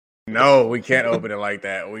No, we can't open it like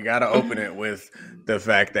that. We got to open it with the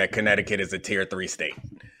fact that Connecticut is a tier 3 state.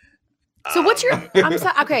 So what's your? I'm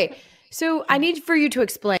sorry. Okay, so I need for you to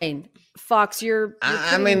explain, Fox.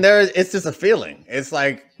 I mean, it's just a feeling. It's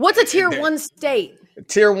like, what's a tier 1 state?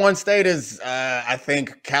 Tier 1 state is, I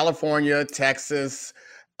think, California, Texas.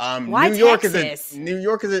 Why New York Texas?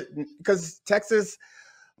 Because Texas,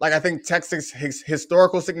 like I think Texas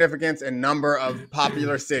historical significance and number of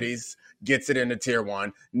popular cities gets it into tier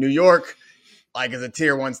 1. New York, like, is a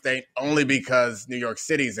tier 1 state only because New York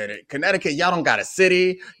City's in it. Connecticut, y'all don't got a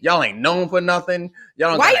city. Y'all ain't known for nothing.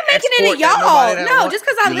 Y'all don't. Why are you making it a y'all? No, just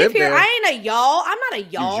because I live here, there. I ain't a y'all. I'm not a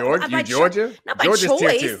y'all. You Georgia? Not by Georgia's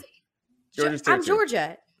choice. tier 2. Georgia's tier I'm 2.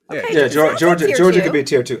 Georgia. Okay, Yeah, Georgia could be a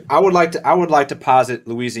tier 2. I would like to posit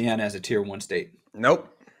Louisiana as a tier 1 state. Nope.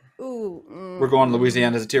 Ooh, We're going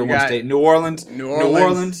Louisiana as a tier 1 state. New Orleans,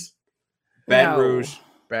 Baton Rouge.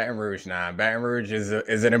 Baton Rouge, nah. Baton Rouge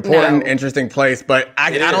is an important, interesting place, but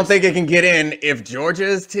I don't think it can get in if Georgia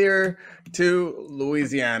is tier 2.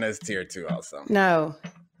 Louisiana is tier 2 also. No.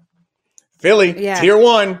 Philly, tier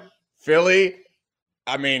 1. Philly,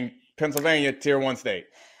 Pennsylvania, tier 1 state.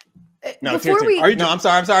 No, tier 2. I'm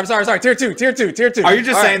sorry. Tier 2. Are you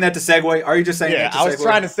just saying that to segue? Are you just saying that to segue? I was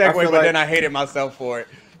trying to segue, but then I hated myself for it.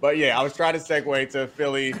 But yeah, I was trying to segue to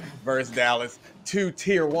Philly versus Dallas, 2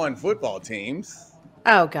 tier 1 football teams.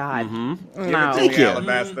 Oh God! Mm-hmm. No. Thank you,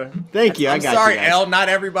 Alabaster. Thank you. I'm sorry, L. Not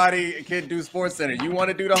everybody can do Sports Center. You want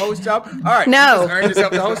to do the host job? All right. No. You just earned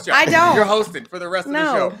yourself the host job. I don't. You're hosting for the rest of the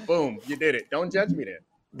show. Boom. You did it. Don't judge me then.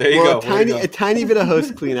 There you go. A tiny bit of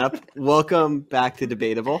host cleanup. Welcome back to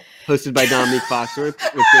Debatable, hosted by Dominique Foxworth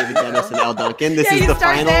with David Dennis and L. Duncan. This is the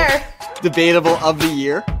final Debatable of the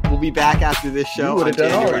year. We'll be back after this show on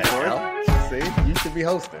January 4th. See, you should be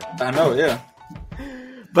hosting. I know, yeah.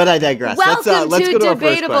 But I digress. Welcome let's to go to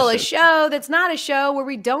Debatable, our a first question. show that's not a show where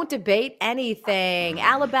we don't debate anything.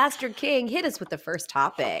 Alabaster King, hit us with the first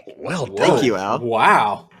topic. Well done. Thank you, Al.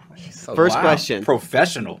 Wow. First question.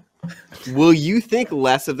 Professional. Will you think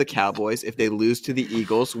less of the Cowboys if they lose to the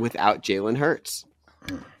Eagles without Jalen Hurts?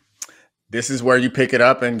 This is where you pick it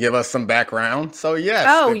up and give us some background. So yes.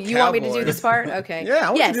 Oh, you want me to do this part? Okay. Yeah,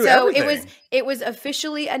 I want to do so everything. it was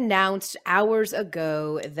officially announced hours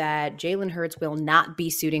ago that Jalen Hurts will not be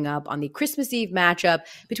suiting up on the Christmas Eve matchup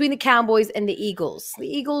between the Cowboys and the Eagles. The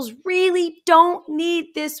Eagles really don't need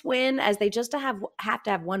this win, as they just have to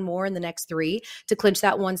have one more in the next 3 to clinch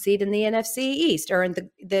that 1 seed in the NFC East, or in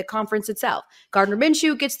the conference itself. Gardner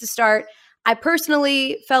Minshew gets to start. I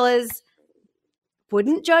personally, fellas,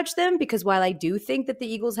 wouldn't judge them, because while I do think that the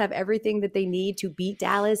Eagles have everything that they need to beat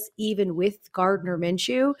Dallas, even with Gardner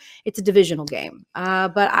Minshew, it's a divisional game.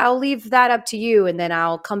 But I'll leave that up to you, and then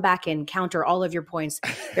I'll come back and counter all of your points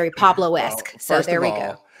very Pablo-esque. So there we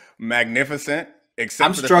go. Magnificent. Except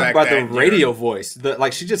I'm for the struck fact by that the radio voice.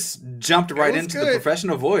 She just jumped right into the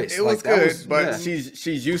professional voice. It was good, but she's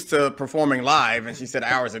used to performing live, and she said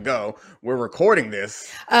hours ago. We're recording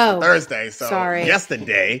this Thursday, so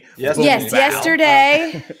yesterday. Yes,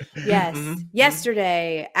 yesterday. Yes,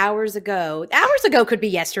 yesterday. Hours ago. Hours ago could be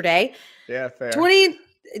yesterday. Yeah, fair.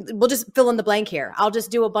 We'll just fill in the blank here. I'll just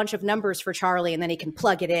do a bunch of numbers for Charlie, and then he can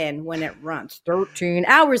plug it in when it runs. 13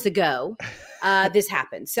 hours ago, this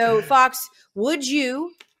happened. So, Fox, would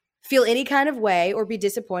you feel any kind of way or be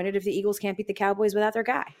disappointed if the Eagles can't beat the Cowboys without their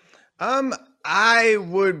guy? I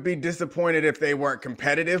would be disappointed if they weren't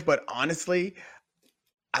competitive, but honestly,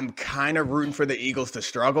 I'm kind of rooting for the Eagles to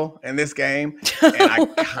struggle in this game, and I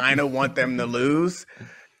kind of want them to lose,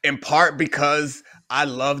 in part because I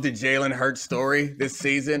love the Jalen Hurts story this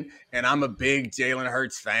season, and I'm a big Jalen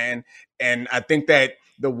Hurts fan. And I think that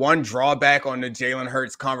the one drawback on the Jalen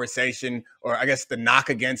Hurts conversation, or I guess the knock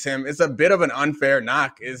against him, is a bit of an unfair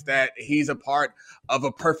knock, is that he's a part of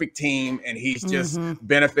a perfect team and he's just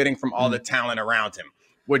benefiting from all the talent around him,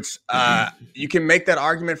 which you can make that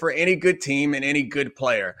argument for any good team and any good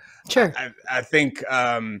player. Sure. I think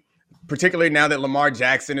particularly now that Lamar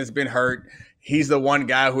Jackson has been hurt, he's the one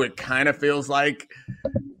guy who it kind of feels like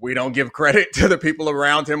we don't give credit to the people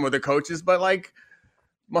around him or the coaches, but like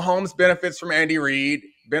Mahomes benefits from Andy Reid,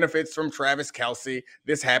 benefits from Travis Kelce.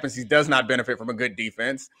 This happens. He does not benefit from a good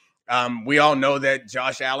defense. We all know that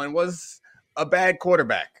Josh Allen was a bad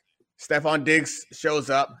quarterback. Stephon Diggs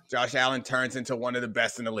shows up. Josh Allen turns into one of the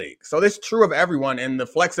best in the league. So this is true of everyone, and the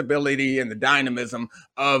flexibility and the dynamism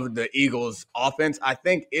of the Eagles offense, I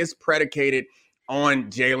think, is predicated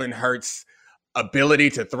on Jalen Hurts' ability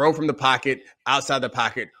to throw from the pocket, outside the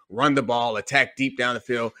pocket, run the ball, attack deep down the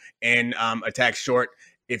field, and attack short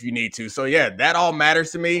if you need to. So, yeah, that all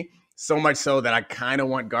matters to me, so much so that I kind of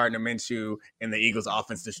want Gardner Minshew and the Eagles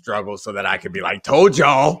offense to struggle so that I could be like, told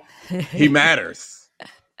y'all. he matters.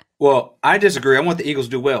 Well, I disagree. I want the Eagles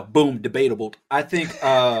to do well. Boom, debatable. I think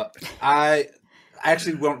I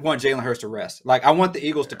actually want Jalen Hurts to rest. Like, I want the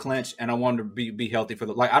Eagles to clinch, and I want them to be healthy for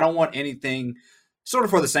I don't want anything sort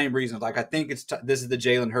of for the same reasons. Like, I think this is the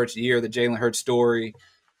Jalen Hurts year, the Jalen Hurts story,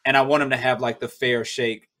 and I want them to have like the fair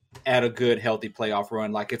shake at a good, healthy playoff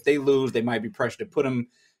run. Like, if they lose, they might be pressured to put them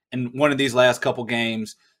in one of these last couple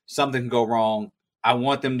games. Something can go wrong. I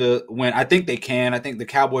want them to win. I think they can. I think the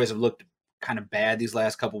Cowboys have looked kind of bad these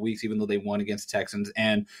last couple of weeks, even though they won against the Texans.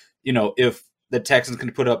 And, if the Texans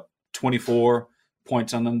can put up 24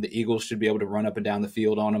 points on them, the Eagles should be able to run up and down the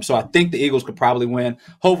field on them. So I think the Eagles could probably win.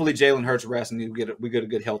 Hopefully Jalen Hurts rests and we get a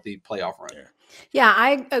good, healthy playoff run. Yeah,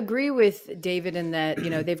 I agree with David in that,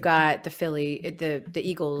 they've got the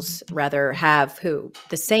Eagles rather have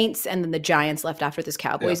the Saints and then the Giants left after this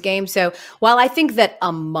Cowboys game. So while I think that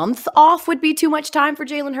a month off would be too much time for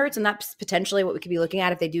Jalen Hurts, and that's potentially what we could be looking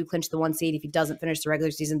at if they do clinch the 1 seed, if he doesn't finish the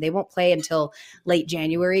regular season, they won't play until late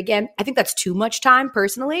January again. I think that's too much time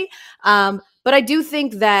personally. But I do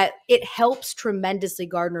think that it helps tremendously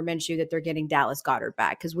Gardner Minshew that they're getting Dallas Goedert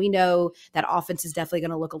back, because we know that offense is definitely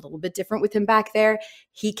going to look a little bit different with him back there.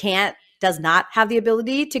 He does not have the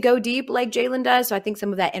ability to go deep like Jalen does. So I think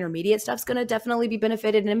some of that intermediate stuff is going to definitely be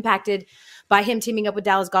benefited and impacted by him teaming up with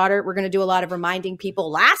Dallas Goedert. We're going to do a lot of reminding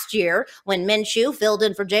people last year when Minshew filled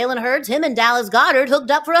in for Jalen Hurts, him and Dallas Goedert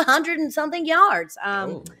hooked up for 100 and something yards.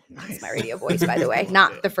 Nice. That's my radio voice, by the way.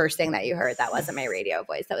 Not the first thing that you heard. That wasn't my radio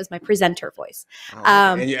voice. That was my presenter voice.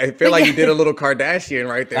 And I feel like you did a little Kardashian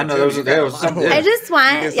right there. I know there was some. I just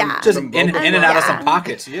want, just in and out of some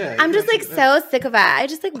pockets. Yeah, I'm just so sick of it. I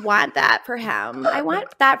just want that for him. I want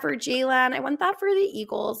that for Jalen. I want that for the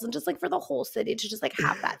Eagles, and just for the whole city to just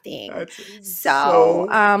have that thing.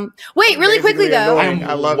 So, wait, really quickly though.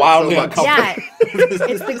 I love wildly it so much. Yeah,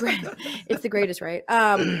 it's the greatest, right?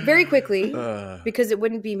 Very quickly, because it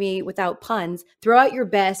wouldn't be me without puns. Throw out your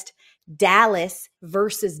best Dallas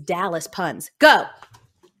versus Dallas puns. Go.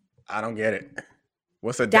 I don't get it.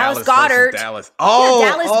 What's a Dallas Dallas Goedert? Versus Dallas? Oh,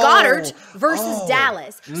 Dallas Goedert versus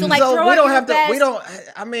Dallas. So throw we out don't your have best. to. We don't.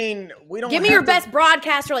 I mean, we don't. Give me your best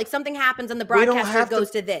broadcaster. Something happens and the broadcaster goes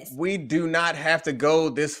to this. We do not have to go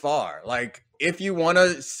this far. Like, if you want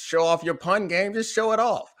to show off your pun game, just show it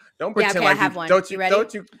off. Don't pretend like I have one. Don't you? You ready?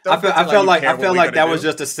 Don't you? I felt like that was do.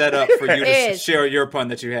 just a setup for you to share your pun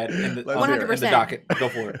that you had in the 100%. docket. Go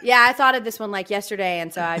for it. Yeah, I thought of this one yesterday,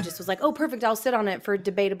 and so I just was like, "Oh, perfect! I'll sit on it for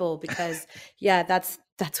debatable," because that's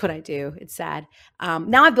what I do. It's sad.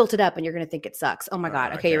 Now I've built it up, and you're gonna think it sucks. Oh my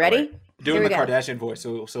god! Okay, you ready? Doing the Kardashian voice,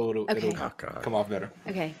 so it'll come off better.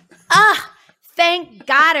 Okay. Thank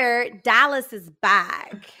Goddard, Dallas is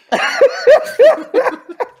back.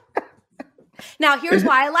 Now, here's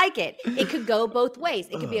why I like it. It could go both ways.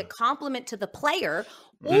 It could be a compliment to the player,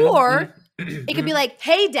 or it could be like,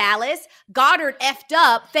 hey, Dallas, Goddard effed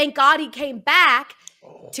up. Thank God he came back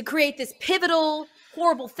to create this pivotal,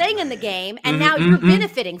 horrible thing in the game, and now you're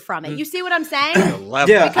benefiting from it. You see what I'm saying?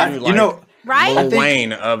 Right? Lil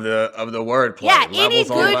Wayne of the wordplay.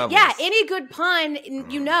 Yeah, any good pun,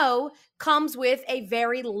 comes with a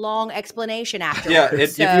very long explanation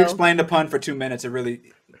afterwards. Yeah, if you explain the pun for 2 minutes, it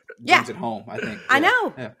really brings it home, I think. I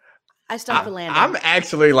know. Yeah. I stumped the landing. I'm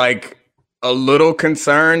actually a little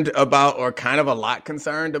concerned about, or kind of a lot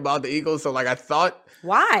concerned about the Eagles. So I thought.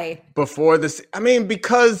 Why? Before this,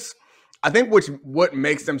 because I think what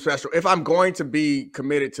makes them special, if I'm going to be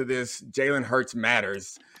committed to this Jalen Hurts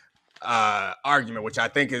matters argument, which I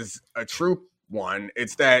think is a true one,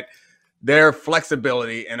 it's that their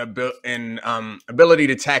flexibility and ability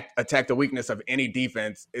to attack the weakness of any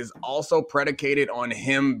defense is also predicated on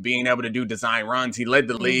him being able to do design runs. He led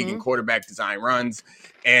the league in quarterback design runs,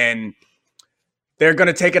 and they're going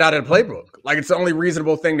to take it out of the playbook. It's the only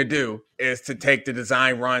reasonable thing to do is to take the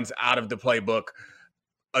design runs out of the playbook,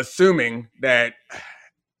 assuming that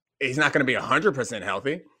he's not going to be 100%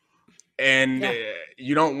 healthy. And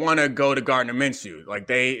you don't want to go to Gardner Minshew.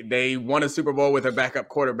 They won a Super Bowl with a backup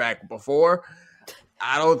quarterback before.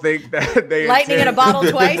 I don't think that they lightning in a bottle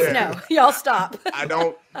twice. No, y'all stop. I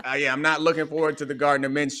don't. I'm not looking forward to the Gardner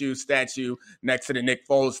Minshew statue next to the Nick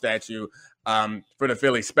Foles statue for the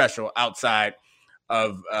Philly special outside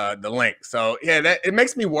of the link. So it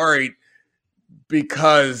makes me worried,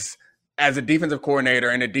 because as a defensive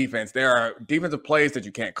coordinator in a defense, there are defensive plays that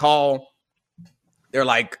you can't call. They're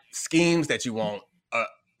schemes that you won't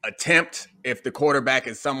attempt if the quarterback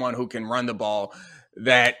is someone who can run the ball,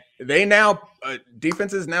 that they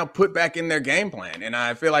defenses now put back in their game plan. And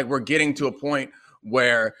I feel like we're getting to a point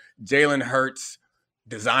where Jalen Hurts'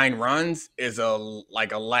 design runs is a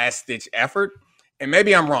last-ditch effort. And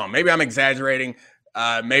maybe I'm wrong. Maybe I'm exaggerating.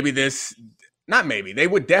 they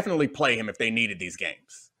would definitely play him if they needed these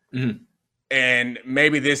games. Mm-hmm. And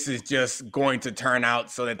maybe this is just going to turn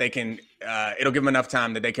out so that they can, it'll give them enough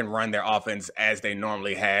time that they can run their offense as they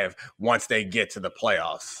normally have once they get to the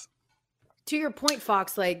playoffs. To your point,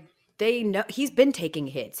 Fox, like, they know he's been taking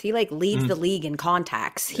hits. He like leads the league in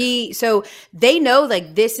contacts. So they know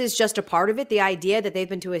like this is just a part of it. The idea that they've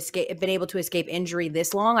been able to escape injury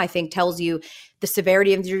this long, I think tells you the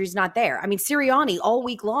severity of injury is not there. I mean, Sirianni all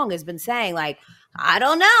week long has been saying like, I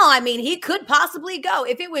don't know. I mean, he could possibly go.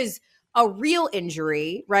 If it was a real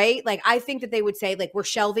injury, right? Like, I think that they would say, like, we're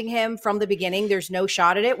shelving him from the beginning. There's no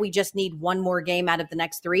shot at it. We just need one more game out of the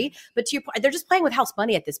next 3. But to your point, they're just playing with house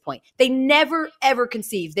money at this point. They never, ever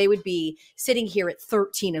conceived they would be sitting here at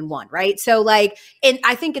 13-1, right? So, like, and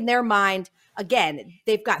I think in their mind, again,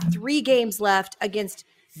 they've got 3 games left against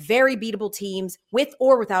very beatable teams with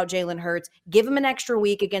or without Jalen Hurts. Give them an extra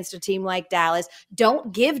week against a team like Dallas.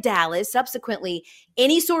 Don't give Dallas subsequently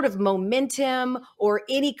any sort of momentum or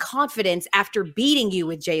any confidence after beating you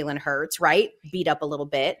with Jalen Hurts, right? Beat up a little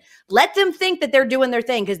bit. Let them think that they're doing their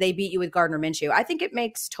thing because they beat you with Gardner Minshew. I think it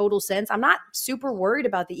makes total sense. I'm not super worried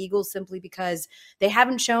about the Eagles simply because they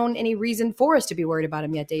haven't shown any reason for us to be worried about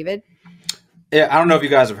them yet, David. Yeah, I don't know if you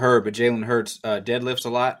guys have heard, but Jalen Hurts deadlifts a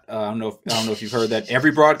lot. I don't know if you've heard that.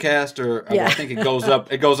 Every broadcast, I think it goes up.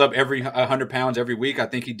 It goes up every 100 pounds every week. I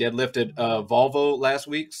think he deadlifted Volvo last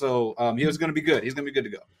week, so he was going to be good. He's going to be good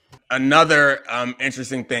to go. Another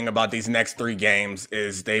interesting thing about these next 3 games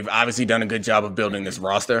is they've obviously done a good job of building this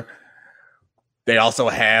roster. They also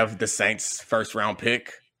have the Saints' first-round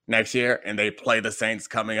pick next year, and they play the Saints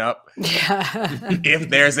coming up. If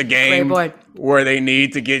there's a game where they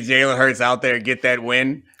need to get Jalen Hurts out there, get that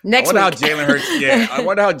win. I wonder how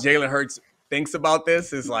Jalen Hurts thinks about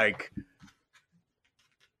this. Is like,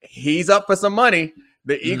 he's up for some money.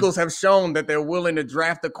 The Eagles have shown that they're willing to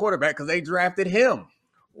draft a quarterback because they drafted him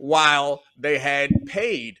while they had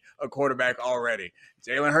paid a quarterback already.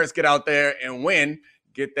 Jalen Hurts get out there and win,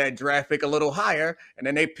 get that draft pick a little higher, and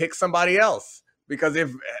then they pick somebody else. Because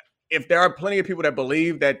if there are plenty of people that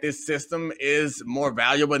believe that this system is more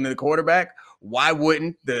valuable than the quarterback, why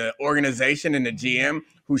wouldn't the organization and the GM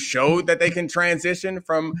who showed that they can transition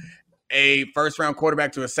from a first-round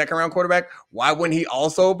quarterback to a second-round quarterback, why wouldn't he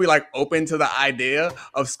also be like open to the idea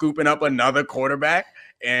of scooping up another quarterback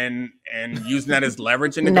and using that as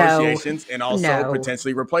leverage in negotiations and also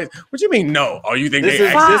potentially replace? What do you mean no? Oh, you think they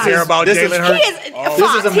actually care about Jalen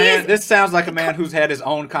Hurts? This sounds like a man who's had his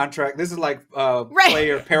own contract. This is like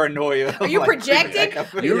player paranoia. Are you projecting?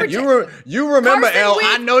 You remember, L?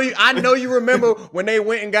 I know you remember when they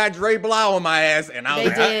went and got Dre Blau on my ass, and I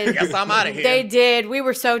was I guess I'm out of here. They did. We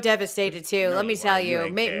were so devastated too. Let me tell you.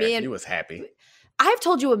 Me and you was happy. I've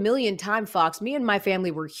told you a million times, Fox. Me and my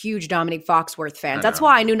family were huge Dominique Foxworth fans. That's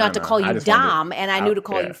why I knew not to call you Dom, and I knew to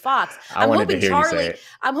call you Fox. I'm hoping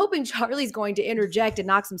Charlie's going to interject and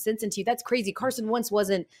knock some sense into you. That's crazy. Carson Wentz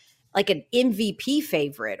wasn't like an MVP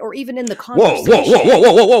favorite, or even in the conversation.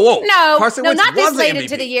 Whoa! No, Carson Wentz not this late MVP.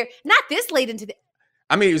 Into the year. Not this late into the.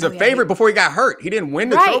 I mean, he was a favorite before he got hurt. He didn't win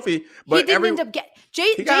the trophy, but he didn't end up getting.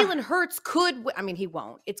 Jalen Hurts could. I mean, he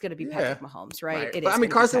won't. It's going to be Patrick Mahomes, right? But I mean,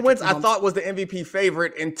 Carson Wentz, I thought was the MVP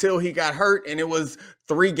favorite until he got hurt, and it was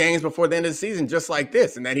 3 games before the end of the season, just like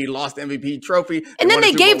this, and then he lost the MVP trophy. And then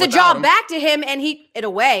they gave the job back to him, and he it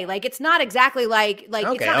away. Like, it's not exactly like it's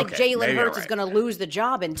not like Jalen Hurts is going to lose the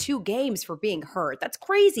job in 2 games for being hurt. That's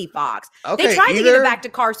crazy, Fox. They tried to give it back to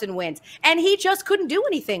Carson Wentz, and he just couldn't do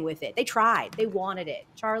anything with it. They tried. They wanted it.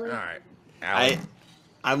 Charlie? All right.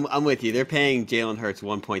 I'm with you. They're paying Jalen Hurts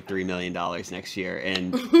 $1.3 million next year,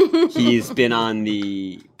 and he's been on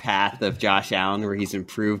the path of Josh Allen where he's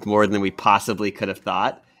improved more than we possibly could have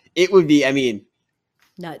thought. It would be, I mean,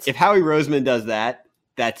 nuts. If Howie Roseman does that,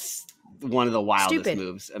 that's one of the wildest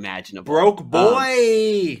moves imaginable. Broke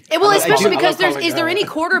boy. Especially because is there any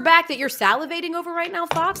quarterback that you're salivating over right now,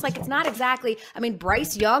 Fox? Like, it's not exactly. I mean,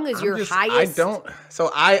 Bryce Young is highest.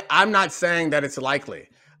 I'm not saying that it's likely.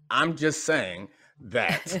 I'm just saying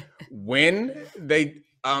that when they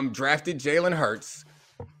drafted Jalen Hurts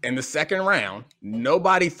in the second round,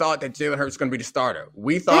 nobody thought that Jalen Hurts was going to be the starter.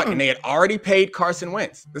 We thought, and they had already paid Carson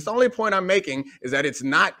Wentz. That's the only point I'm making, is that it's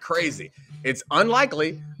not crazy. It's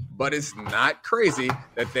unlikely, but it's not crazy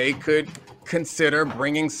that they could consider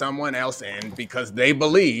bringing someone else in because they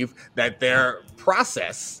believe that their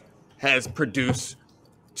process has produced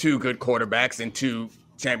 2 good quarterbacks and 2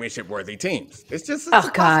 championship-worthy teams. It's just a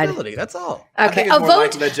possibility. That's all. Okay. I think it's more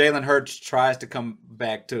likely that Jalen Hurts tries to come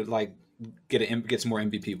back to like get some more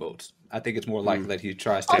MVP votes. I think it's more likely that he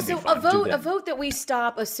tries to. Also, a vote that we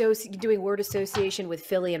stop doing word association with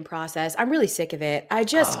Philly and process. I'm really sick of it. I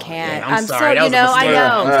just can't. Yeah, I'm sorry. I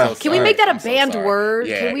know. Can we make that a banned so word?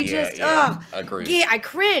 Yeah, Can we Agreed. Yeah, I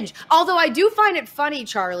cringe. Although I do find it funny,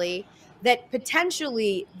 Charlie, that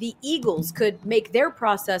potentially the Eagles could make their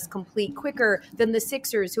process complete quicker than the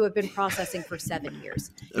Sixers, who have been processing for 7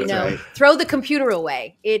 years. Throw the computer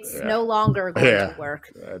away. It's no longer going to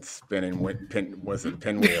work. That's spinning.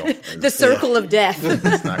 Pinwheel? The circle of death.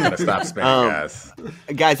 It's not going to stop spinning, guys.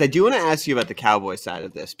 Guys, I do want to ask you about the Cowboys side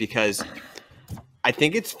of this, because I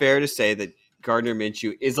think it's fair to say that Gardner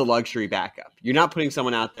Minshew is a luxury backup. You're not putting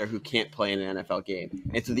someone out there who can't play in an NFL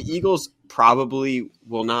game. And so the Eagles probably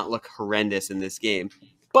will not look horrendous in this game.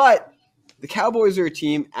 But the Cowboys are a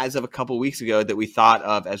team, as of a couple weeks ago, that we thought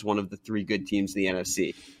of as one of the 3 good teams in the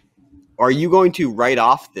NFC. Are you going to write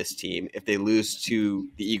off this team if they lose to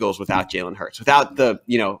the Eagles without Jalen Hurts, without the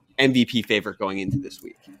MVP favorite going into this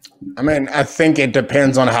week? I mean, I think it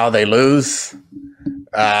depends on how they lose.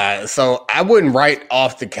 So I wouldn't write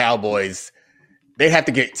off the Cowboys. They have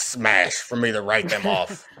to get smashed for me to write them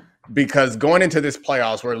off, because going into this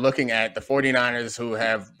playoffs, we're looking at the 49ers, who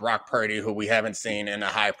have Brock Purdy, who we haven't seen in a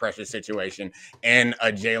high-pressure situation, and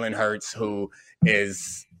a Jalen Hurts who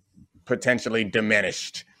is potentially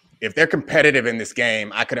diminished. If they're competitive in this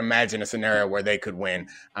game, I could imagine a scenario where they could win.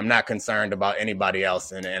 I'm not concerned about anybody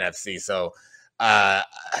else in the NFC. So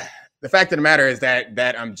the fact of the matter is that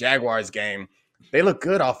Jaguars game, they look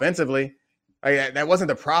good offensively. That wasn't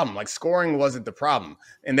the problem. Scoring wasn't the problem.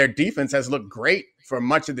 And their defense has looked great for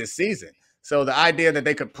much of this season. So the idea that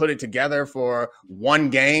they could put it together for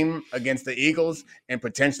one game against the Eagles and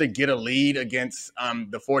potentially get a lead against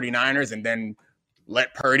the 49ers and then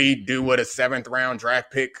let Purdy do what a 7th-round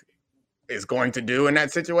draft pick is going to do in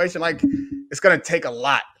that situation, it's going to take a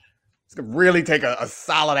lot. It's going to really take a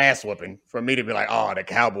solid ass whooping for me to be like, oh, the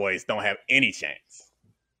Cowboys don't have any chance.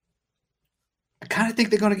 I kind of think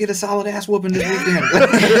they're going to get a solid ass whooping this weekend.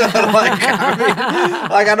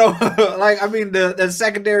 The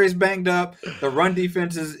secondary is banged up. The run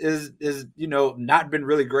defense is not been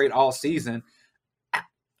really great all season. I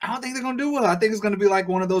don't think they're going to do well. I think it's going to be like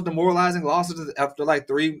one of those demoralizing losses after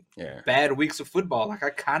 3 bad weeks of football. I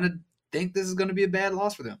kind of think this is going to be a bad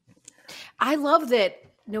loss for them. I love that.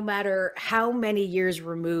 No matter how many years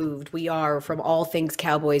removed we are from all things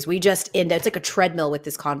Cowboys, we just end. It's like a treadmill with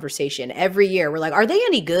this conversation. Every year we're like, are they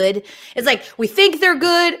any good? It's like, we think they're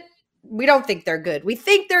good. We don't think they're good. We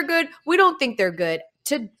think they're good. We don't think they're good.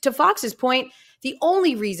 To Fox's point, the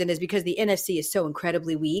only reason is because the NFC is so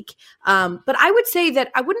incredibly weak. But I would say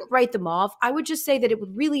that I wouldn't write them off. I would just say that it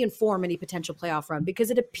would really inform any potential playoff run,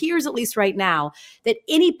 because it appears, at least right now, that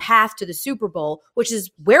any path to the Super Bowl, which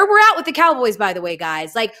is where we're at with the Cowboys, by the way,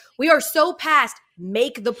 guys, we are so past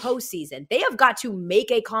make the postseason. They have got to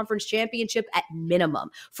make a conference championship at minimum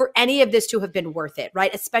for any of this to have been worth it,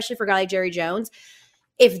 right? Especially for a guy like Jerry Jones.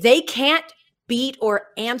 If they can't beat or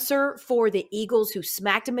answer for the Eagles, who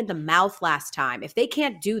smacked him in the mouth last time, if they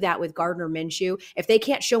can't do that with Gardner Minshew, if they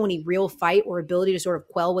can't show any real fight or ability to sort of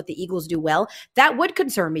quell what the Eagles do well, that would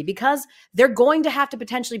concern me, because they're going to have to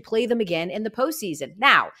potentially play them again in the postseason.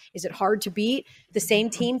 Now, is it hard to beat the same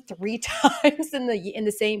team 3 times in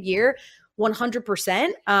the same year?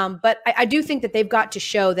 100%. But I do think that they've got to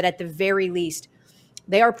show that at the very least,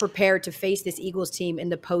 they are prepared to face this Eagles team in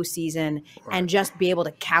the postseason and just be able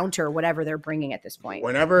to counter whatever they're bringing at this point.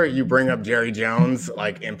 Whenever you bring up Jerry Jones,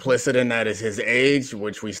 implicit in that is his age,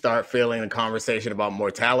 which we start feeling a conversation about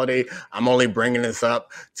mortality. I'm only bringing this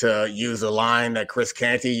up to use a line that Chris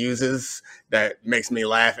Canty uses that makes me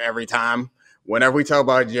laugh every time. Whenever we talk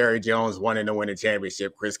about Jerry Jones wanting to win a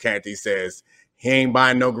championship, Chris Canty says, he ain't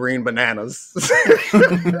buying no green bananas.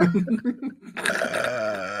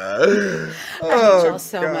 I hate y'all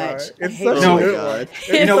so much. It's such a good one.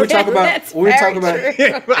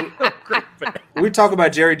 we talk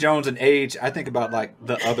about Jerry Jones and age. I think about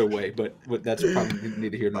the other way, but that's probably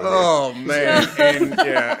need to hear another. Oh man,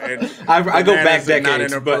 and I go back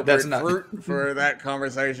decades, but that's not fruit for that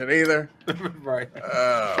conversation either. Right.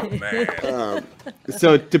 Oh man.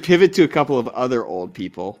 So to pivot to a couple of other old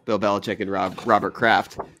people, Bill Belichick and Robert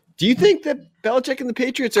Kraft. Do you think that Belichick and the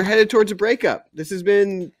Patriots are headed towards a breakup? This has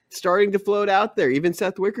been starting to float out there. Even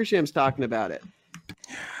Seth Wickersham's talking about it.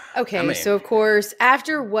 Okay, so of course,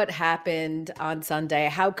 after what happened on Sunday,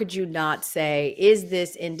 how could you not say, is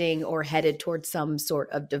this ending or headed towards some sort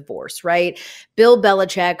of divorce, right? Bill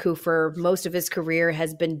Belichick, who for most of his career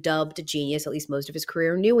has been dubbed a genius, at least most of his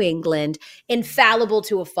career in New England, infallible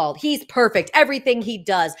to a fault. He's perfect. Everything he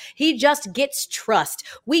does, he just gets trust.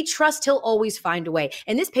 We trust he'll always find a way.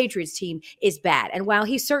 And this Patriots team is bad. And while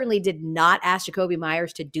he certainly did not ask Jakobi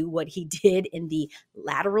Meyers to do what he did in the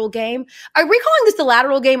lateral game, are we calling this the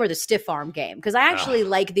lateral game or the stiff arm game? Because I actually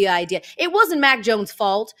like the idea. It wasn't Mac Jones'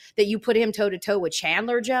 fault that you put him toe to toe with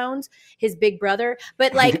Chandler Jones, his big brother.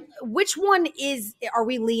 But like, which one are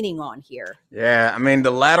we leaning on here? Yeah, I mean,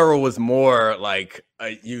 the lateral was more like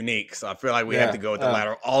unique, so I feel like we have to go with the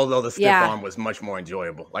lateral. Although the stiff arm was much more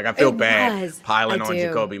enjoyable. Like I feel bad piling on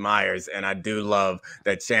Jakobi Meyers, and I do love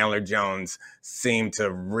that Chandler Jones seemed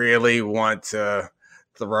to really want to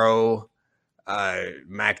throw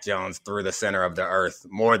Mac Jones through the center of the earth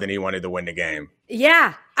more than he wanted to win the game.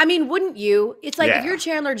 Yeah. I mean, wouldn't you? It's like if you're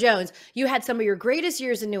Chandler Jones, you had some of your greatest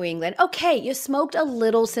years in New England. Okay, you smoked a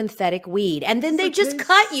little synthetic weed, and then they just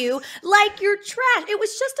cut you like you're trash. It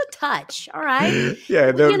was just a touch, all right?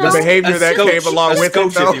 Yeah, the behavior that came along with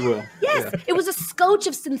it, if you will. Yes, it was a scotch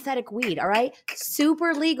of synthetic weed, all right?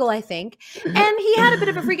 Super legal, I think. And he had a bit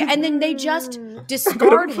of a freak out, and then they just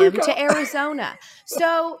discard him to Arizona.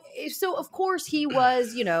 So of course he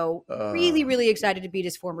was, really, really excited to beat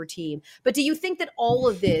his former team. But do you think that all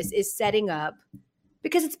of this is setting up,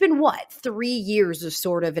 because it's been 3 years of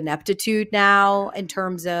sort of ineptitude now in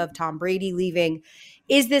terms of Tom Brady leaving?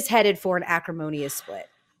 Is this headed for an acrimonious split?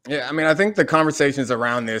 Yeah, I mean, I think the conversations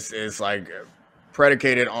around this is like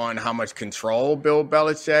predicated on how much control Bill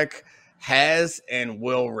Belichick has and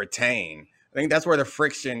will retain. I think that's where the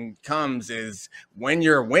friction comes, is when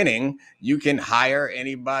you're winning, you can hire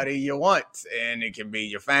anybody you want. And it can be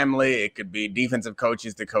your family. It could be defensive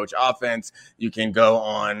coaches to coach offense. You can go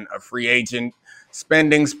on a free agent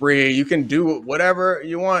spending spree. You can do whatever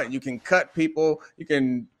you want. You can cut people. You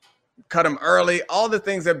can cut them early. All the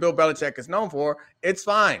things that Bill Belichick is known for, it's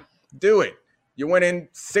fine. Do it. You're winning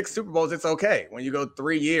 6 Super Bowls. It's okay. When you go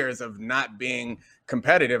 3 years of not being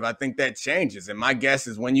competitive, I think that changes. And my guess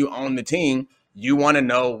is when you own the team, you want to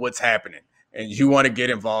know what's happening and you want to get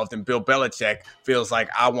involved. And Bill Belichick feels like,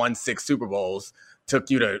 I won 6 Super Bowls, took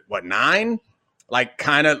you to 9? Like,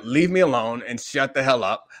 kind of leave me alone and shut the hell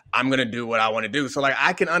up. I'm going to do what I want to do. So like,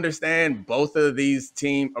 I can understand both of these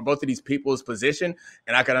people's position,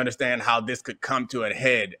 and I can understand how this could come to a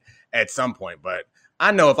head at some point. But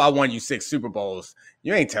I know if I won you 6 Super Bowls,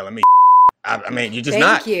 you ain't telling me. I mean, you just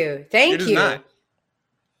not. Thank you. Not.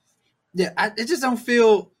 Yeah, I just don't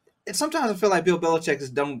feel. Sometimes I feel like Bill Belichick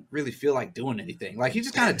just don't really feel like doing anything. Like he's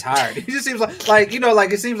just kind of tired. He just seems like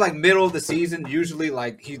it seems like middle of the season. Usually,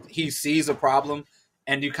 like he sees a problem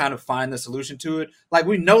and you kind of find the solution to it. Like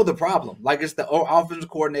we know the problem. Like it's the offensive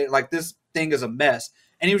coordinator. Like this thing is a mess,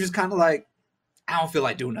 and he was just kind of like, I don't feel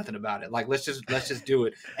like doing nothing about it. Like let's just do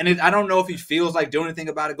it. And I don't know if he feels like doing anything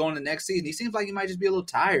about it going to the next season. He seems like he might just be a little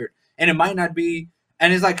tired, and it might not be.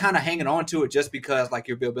 And it's like kind of hanging on to it just because like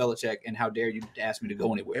you're Bill Belichick and how dare you ask me to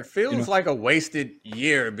go anywhere. It feels like a wasted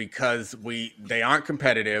year because they aren't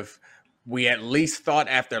competitive. We at least thought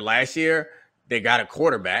after last year they got a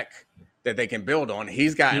quarterback that they can build on.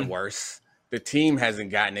 He's gotten worse. The team hasn't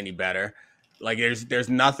gotten any better. Like there's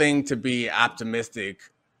nothing to be optimistic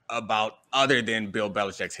about other than Bill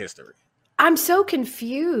Belichick's history. I'm so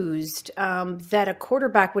confused that a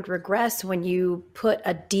quarterback would regress when you put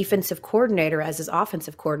a defensive coordinator as his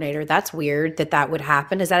offensive coordinator. That's weird that would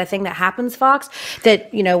happen. Is that a thing that happens, Fox? That,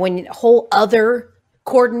 when whole other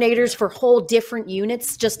coordinators for whole different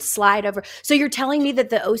units just slide over. So you're telling me that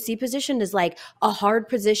the OC position is like a hard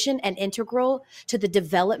position and integral to the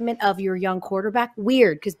development of your young quarterback?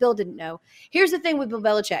 Weird, because Bill didn't know. Here's the thing with Bill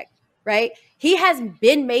Belichick. Right? He has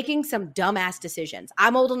been making some dumbass decisions.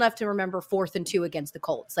 I'm old enough to remember 4th and 2 against the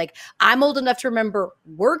Colts. Like I'm old enough to remember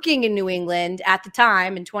working in New England at the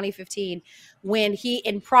time in 2015 when he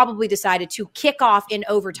probably decided to kick off in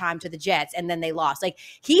overtime to the Jets and then they lost. Like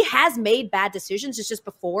he has made bad decisions. It's just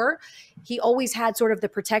before he always had sort of the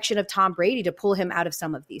protection of Tom Brady to pull him out of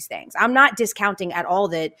some of these things. I'm not discounting at all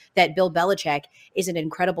that Bill Belichick is an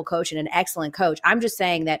incredible coach and an excellent coach. I'm just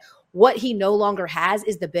saying that what he no longer has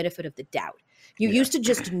is the benefit of the doubt. You used to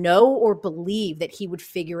just know or believe that he would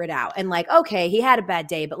figure it out. And like, okay, he had a bad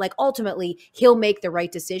day, but like ultimately he'll make the right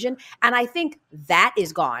decision. And I think that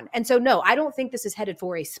is gone. And so, no, I don't think this is headed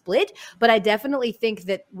for a split, but I definitely think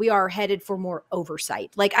that we are headed for more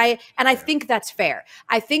oversight. I think that's fair.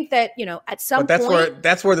 I think that, at some point.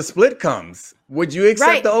 That's where the split comes. Would you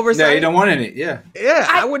accept the oversight? No, you don't want any. Yeah. Yeah,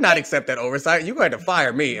 I would not accept that oversight. You're going to have to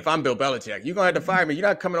fire me if I'm Bill Belichick. You're going to have to fire me. You're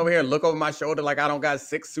not coming over here and look over my shoulder like I don't got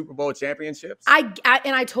 6 Super Bowl championships.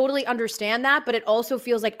 I totally understand that, but it also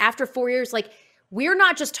feels like after 4 years, like we're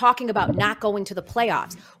not just talking about not going to the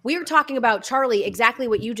playoffs. We're talking about, Charlie, exactly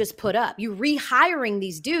what you just put up. You rehiring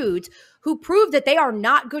these dudes who prove that they are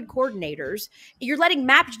not good coordinators. You're letting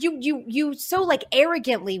you so like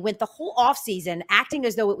arrogantly went the whole offseason acting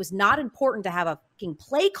as though it was not important to have a fucking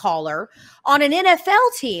play caller on an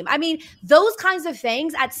NFL team. I mean, those kinds of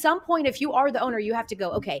things, at some point, if you are the owner, you have to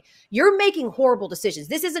go, okay, you're making horrible decisions.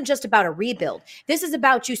 This isn't just about a rebuild. This is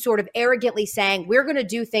about you sort of arrogantly saying, we're going to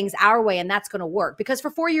do things our way and that's going to work. Because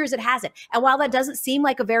for 4 years, it hasn't. And while that doesn't seem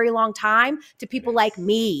like a very long time to people like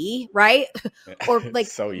me, right? Or like,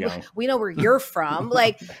 so young. We know where you're from.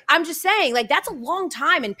 Like, I'm just saying, like, that's a long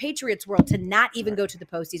time in Patriots world to not even go to the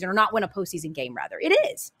postseason or not win a postseason game, rather. It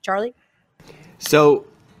is. Charlie? So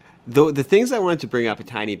the things I wanted to bring up a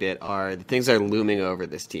tiny bit are the things that are looming over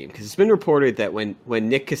this team. Because it's been reported that when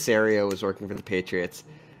Nick Caserio was working for the Patriots,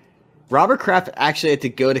 Robert Kraft actually had to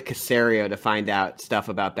go to Caserio to find out stuff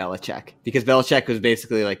about Belichick. Because Belichick was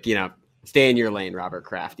basically like, stay in your lane, Robert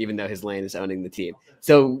Kraft, even though his lane is owning the team.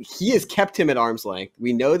 So he has kept him at arm's length.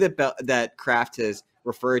 We know that Kraft has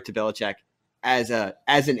referred to Belichick as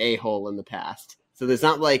an a-hole in the past. So there's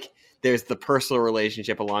not like there's the personal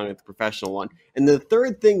relationship along with the professional one. And the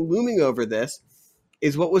third thing looming over this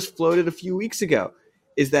is what was floated a few weeks ago,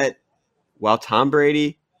 is that while Tom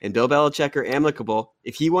Brady and Bill Belichick are amicable,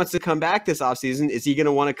 if he wants to come back this offseason, is he going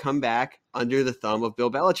to want to come back under the thumb of Bill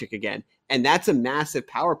Belichick again? And that's a massive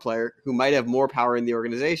power player who might have more power in the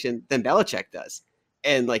organization than Belichick does.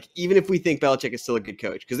 And like, even if we think Belichick is still a good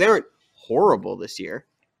coach, because they aren't horrible this year,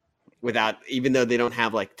 even though they don't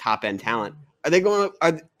have like top end talent,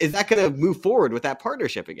 is that going to move forward with that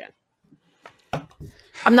partnership again?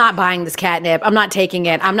 I'm not buying this catnip. I'm not taking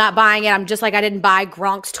it. I'm not buying it. I'm just like I didn't buy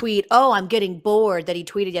Gronk's tweet. Oh, I'm getting bored that he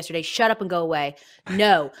tweeted yesterday. Shut up and go away.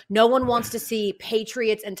 No one wants to see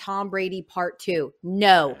Patriots and Tom Brady part 2.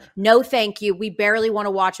 No, thank you. We barely want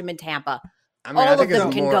to watch them in Tampa. I mean, all of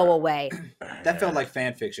them can go away. That felt like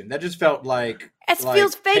fan fiction. That just felt like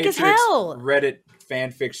feels fake Patriots as hell. Reddit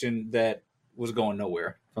fan fiction that was going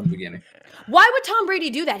nowhere from the beginning. Why would Tom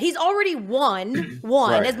Brady do that? He's already won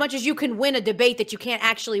right. As much as you can win a debate that you can't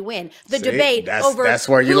actually win. That's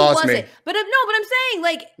where you lost me. But I'm saying,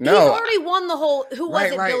 like, he's already won the whole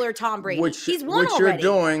Bill or Tom Brady. He's won already. What you're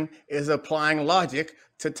doing is applying logic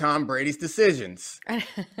to Tom Brady's decisions.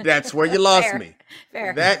 That's where you lost me.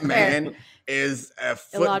 Fair. That man is a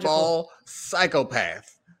football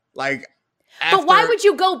psychopath. Like, but why would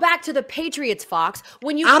you go back to the Patriots, Fox,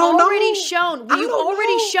 when you've already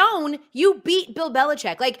shown you beat Bill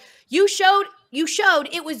Belichick? Like, you showed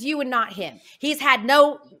it was you and not him. He's had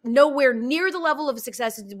nowhere near the level of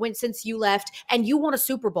success since you left, and you won a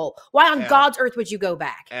Super Bowl. Why on God's earth would you go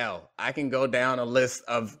back? I can go down a list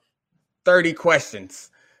of 30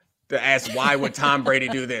 questions to ask why would Tom Brady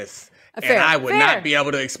do this? And I would not be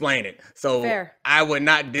able to explain it. So I would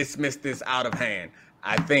not dismiss this out of hand.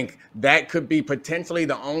 I think that could be potentially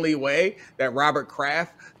the only way that Robert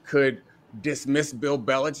Kraft could dismiss Bill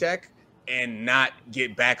Belichick and not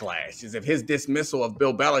get backlash, is if his dismissal of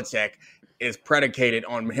Bill Belichick is predicated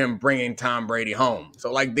on him bringing Tom Brady home.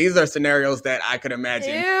 So, like, these are scenarios that I could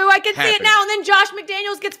imagine. I can see it now. And then Josh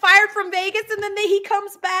McDaniels gets fired from Vegas, and then he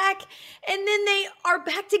comes back, and then they are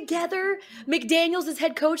back together. McDaniels is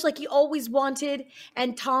head coach like he always wanted,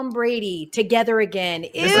 and Tom Brady together again.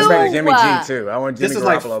 This is like Jimmy G, too. I want Jimmy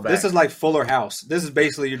Garoppolo back. This is like Fuller House. This is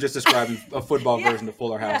basically, you're just describing a football version of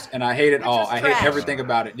Fuller House. And I hate it all. I hate everything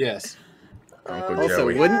about it. Yes. Also,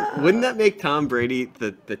 wouldn't that make Tom Brady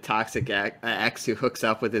the toxic ex who hooks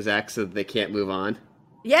up with his ex so that they can't move on?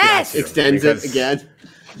 Yes. Extends it again.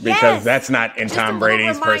 Because that's not in Tom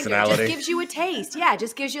Brady's personality. Just gives you a taste. Yeah,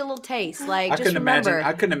 just gives you a little taste. Like, I couldn't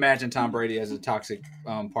imagine Tom Brady as a toxic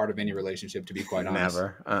part of any relationship, to be quite honest.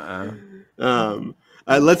 Never.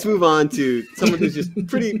 Let's move on to someone who's just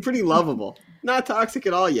pretty lovable. Not toxic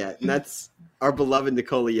at all yet. And that's our beloved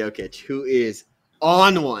Nikola Jokic, who is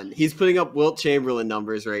on one. He's putting up Wilt Chamberlain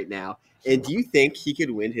numbers right now. And do you think he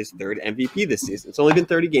could win his 3rd MVP this season? It's only been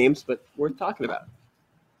 30 games, but worth talking about.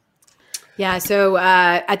 Yeah, so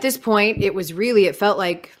at this point, it felt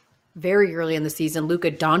like very early in the season,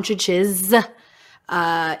 Luka Doncic's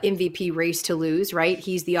MVP race to lose, right?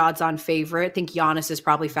 He's the odds-on favorite. I think Giannis has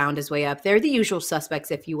probably found his way up there, the usual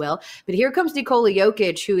suspects, if you will. But here comes Nikola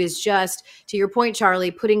Jokic, who is just, to your point,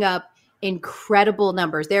 Charlie, putting up incredible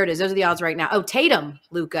numbers. There it is. Those are the odds right now. Oh, Tatum,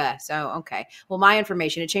 Luka. So, okay. Well, my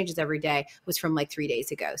information, it changes every day, was from like 3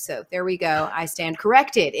 days ago. So there we go. I stand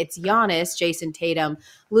corrected. It's Giannis, Jason Tatum,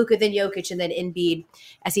 Luka, then Jokic, and then Embiid,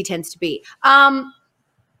 as he tends to be.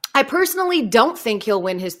 I personally don't think he'll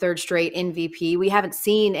win his third straight MVP. We haven't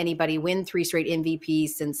seen anybody win 3 straight MVPs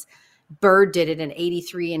since Bird did it in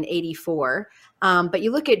 83 and 84. But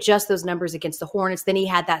you look at just those numbers against the Hornets, then he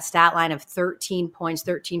had that stat line of 13 points,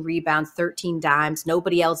 13 rebounds, 13 dimes.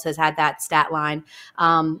 Nobody else has had that stat line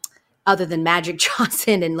other than Magic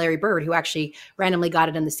Johnson and Larry Bird, who actually randomly got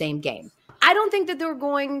it in the same game. I don't think that they're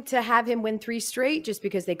going to have him win 3 straight just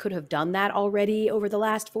because they could have done that already over the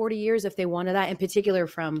last 40 years if they wanted that, in particular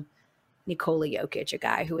from Nikola Jokic, a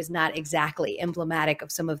guy who is not exactly emblematic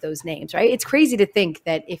of some of those names, right? It's crazy to think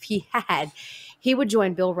that if he had, he would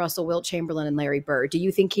join Bill Russell, Wilt Chamberlain, and Larry Bird. Do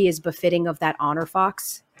you think he is befitting of that honor,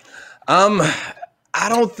 Fox? I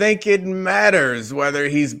don't think it matters whether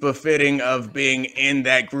he's befitting of being in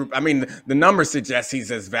that group. I mean, the numbers suggest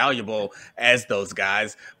he's as valuable as those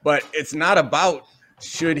guys, but it's not about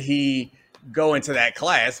should he go into that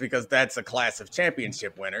class because that's a class of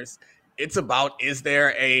championship winners. It's about, is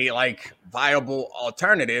there a viable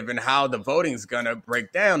alternative, and how the voting's going to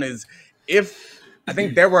break down is if I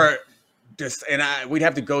think there were just, we'd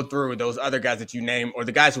have to go through those other guys that you name, or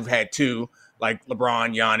the guys who've had 2, like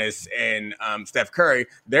LeBron, Giannis, and Steph Curry,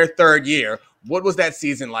 their third year. What was that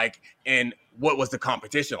season like, and what was the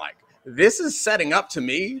competition like? This is setting up to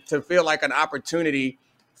me to feel like an opportunity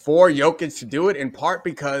for Jokic to do it, in part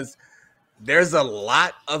because there's a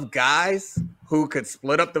lot of guys who could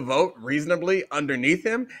split up the vote reasonably underneath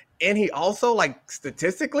him. And he also,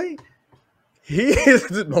 statistically, he is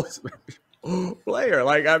the most player.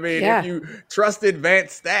 If you trust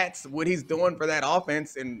advanced stats, what he's doing for that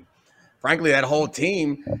offense and frankly, that whole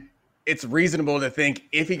team, it's reasonable to think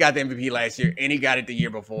if he got the MVP last year and he got it the year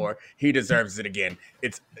before, he deserves it again.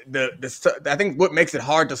 It's I think what makes it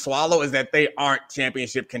hard to swallow is that they aren't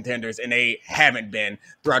championship contenders, and they haven't been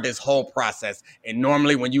throughout this whole process. And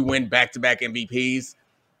normally when you win back-to-back MVPs,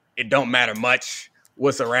 it don't matter much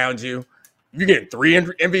what's around you. If you get 3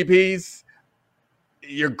 MVPs,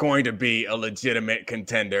 you're going to be a legitimate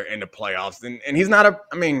contender in the playoffs. And he's not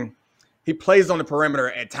he plays on the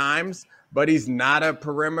perimeter at times, but he's not a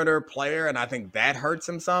perimeter player, and I think that hurts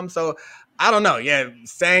him some. So I don't know. Yeah,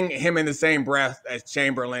 saying him in the same breath as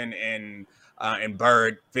Chamberlain and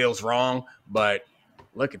Bird feels wrong, but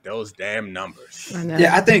look at those damn numbers.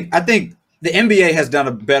 Yeah, I think the NBA has done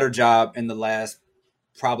a better job in the last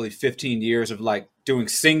probably 15 years of doing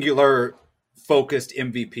singular focused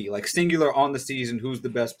MVP, singular on the season, who's the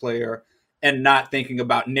best player, and not thinking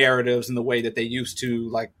about narratives in the way that they used to,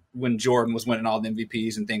 when Jordan was winning all the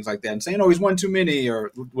MVPs and things like that, and saying, oh, he's won too many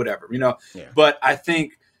or whatever, Yeah. But I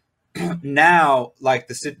think now,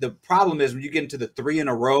 the problem is when you get into the 3 in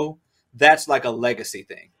a row, that's a legacy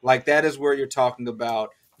thing. That is where you're talking about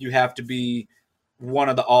you have to be one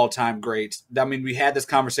of the all-time greats. I mean, we had this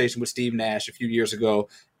conversation with Steve Nash a few years ago,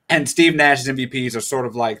 and Steve Nash's MVPs are sort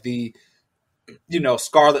of the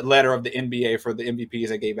scarlet letter of the NBA for the MVPs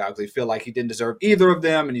they gave out, because they feel like he didn't deserve either of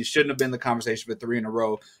them and he shouldn't have been in the conversation for 3 in a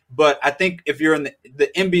row. But I think if you're in the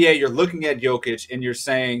NBA, you're looking at Jokic and you're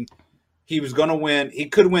saying he was going to win. He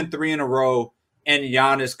could win 3 in a row, and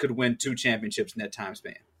Giannis could win 2 championships in that time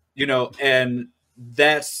span, and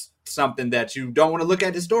that's something that you don't want to look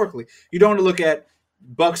at historically. You don't want to look at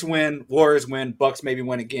Bucks win, Warriors win, Bucks maybe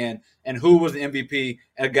win again. And who was the MVP?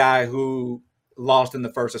 A guy who lost in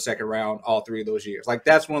the first or second round all 3 of those years.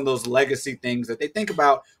 That's one of those legacy things that they think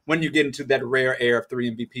about when you get into that rare air of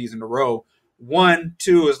 3 MVPs in a row. 1,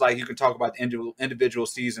 2 is you can talk about the individual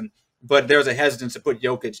season, but there's a hesitance to put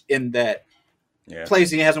Jokic in that place.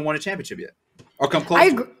 He hasn't won a championship yet or come close.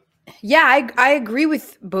 I agree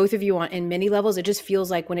with both of you in many levels. It just feels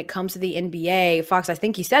like when it comes to the NBA, Fox, I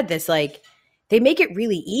think you said this, they make it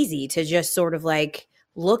really easy to just sort of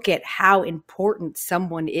look at how important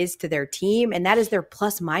someone is to their team, and that is their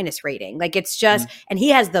plus-minus rating. It's just, and he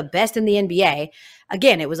has the best in the NBA.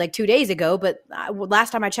 Again, it was 2 days ago, but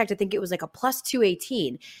last time I checked, I think it was a plus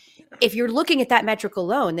 218. If you're looking at that metric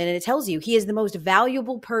alone, then it tells you he is the most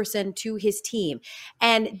valuable person to his team.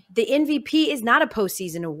 And the MVP is not a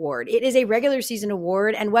postseason award. It is a regular season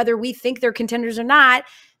award, and whether we think they're contenders or not,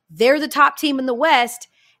 they're the top team in the West,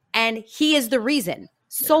 and he is the reason.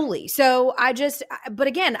 Solely. So but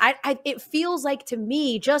again, it feels like to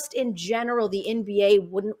me, just in general, the NBA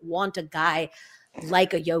wouldn't want a guy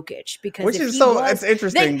like a Jokic because it's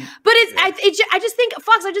interesting. I just think,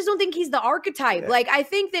 Fox, I just don't think he's the archetype. Yeah. I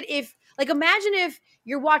think that if Like, imagine if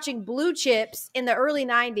you're watching Blue Chips in the early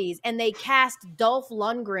 90s and they cast Dolph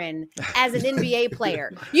Lundgren as an NBA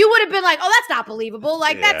player. You would have been like, oh, that's not believable.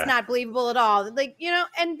 Like, that's not believable at all. Like,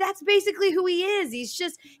 and that's basically who he is.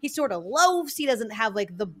 He sort of loafs. He doesn't have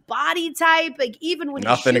like the body type. Like, even when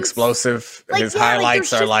nothing he shoots, explosive. His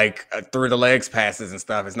highlights are like through the legs passes and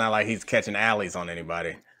stuff. It's not like he's catching alleys on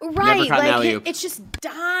anybody. Right, like it's just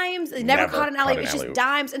dimes. Never caught an alley. It's just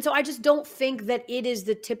dimes, and so I just don't think that it is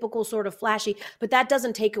the typical sort of flashy. But that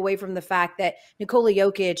doesn't take away from the fact that Nikola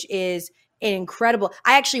Jokic is an incredible.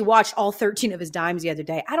 I actually watched all 13 of his dimes the other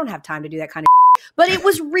day. I don't have time to do that kind of, but it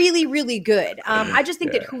was really, really good. I just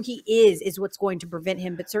think that who he is what's going to prevent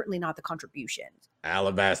him, but certainly not the contribution.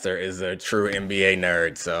 Alabaster is a true NBA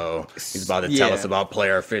nerd, so he's about to tell us about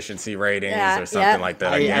player efficiency ratings or something like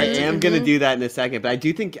that. I am going to do that in a second, but I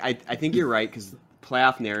do think I think you're right, because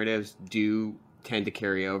playoff narratives do tend to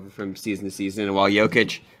carry over from season to season. And while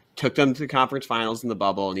Jokic took them to conference finals in the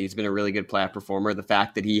bubble, and he's been a really good playoff performer, the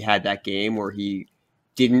fact that he had that game where he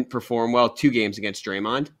didn't perform well, 2 games against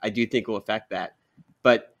Draymond, I do think will affect that.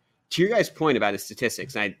 But to your guys' point about his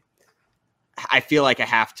statistics, and I feel like I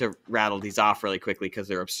have to rattle these off really quickly because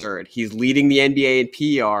they're absurd. He's leading the NBA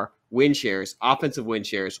in PER, win shares, offensive win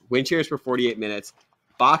shares per 48 minutes,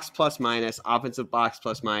 box plus minus, offensive box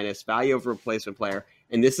plus minus, value over replacement player.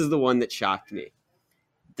 And this is the one that shocked me.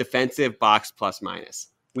 Defensive box plus minus.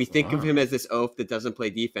 We think of him as this oaf that doesn't play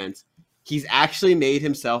defense. He's actually made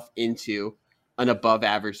himself into an above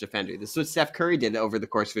average defender. This is what Steph Curry did over the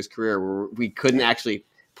course of his career, where we couldn't actually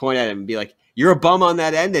point at him and be like, you're a bum on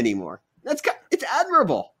that end anymore. It's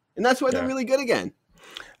admirable, and that's why they're really good again.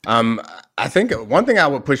 I think one thing I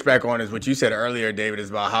would push back on is what you said earlier, David, is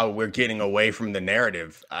about how we're getting away from the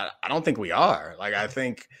narrative. I don't think we are. Like, I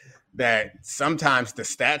think that sometimes the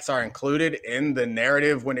stats are included in the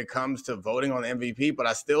narrative when it comes to voting on the MVP, but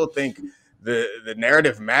I still think the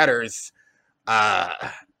narrative matters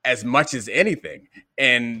as much as anything.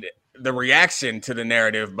 And the reaction to the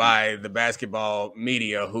narrative by the basketball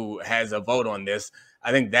media who has a vote on this,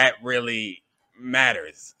 I think that really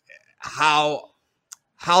matters. How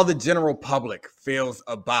the general public feels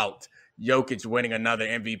about Jokic winning another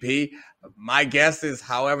MVP. My guess is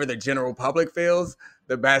however the general public feels,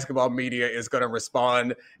 the basketball media is going to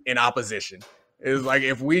respond in opposition. It's like,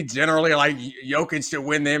 if we generally like Jokic should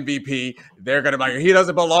win the MVP, they're going to be like, he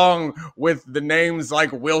doesn't belong with the names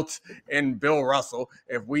like Wilt and Bill Russell.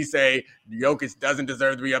 If we say Jokic doesn't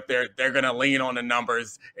deserve to be up there, they're going to lean on the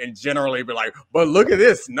numbers and generally be like, but look at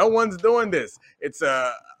this. No one's doing this. It's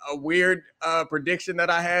a weird prediction that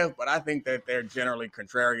I have, but I think that they're generally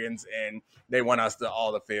contrarians and they want us to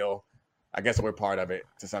all to feel, I guess we're part of it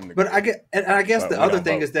to some degree. But I guess the other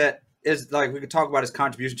thing is like, we could talk about his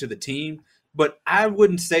contribution to the team, but I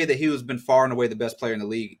wouldn't say that he has been far and away the best player in the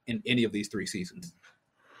league in any of these 3 seasons.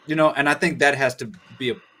 And I think that has to be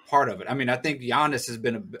a part of it. I mean, I think Giannis is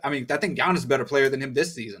a better player than him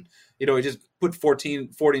this season. He just put 40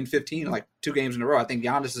 and 15, like 2 games in a row. I think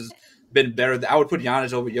Giannis has been better. I would put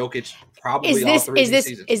Giannis over Jokic probably all 3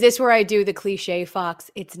 seasons. Is this where I do the cliche,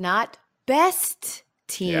 Fox? It's not best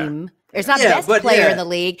team. Yeah. It's not best player in the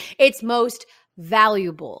league. It's most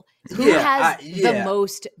valuable. Who has the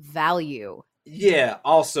most value? Yeah.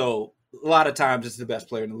 Also, a lot of times it's the best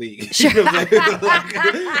player in the league. Sure.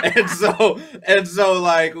 and so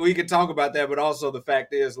like, we could talk about that, but also the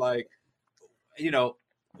fact is, like,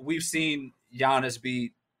 we've seen Giannis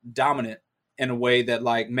be dominant in a way that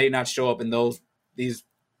like may not show up in these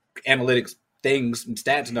analytics things and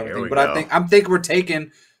stats and everything. But I think we're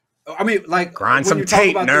taking. I mean, like, grind some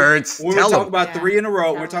tape, nerds. When we talk about 3 in a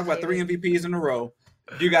row, we're talking about 3 MVPs in a row.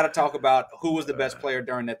 You got to talk about who was the best player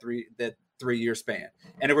during that 3-year span.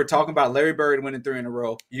 And if we're talking about Larry Bird winning 3 in a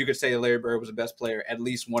row, you could say Larry Bird was the best player at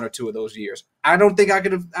least 1 or 2 of those years. I don't think I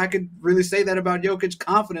could really say that about Jokic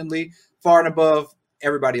confidently, far and above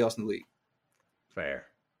everybody else in the league. Fair.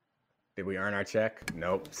 Did we earn our check?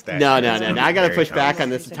 Nope. No. I got to push back on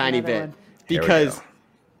this a tiny bit because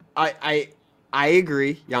I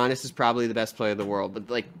agree. Giannis is probably the best player in the world, but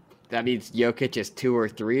like that means Jokic is 2 or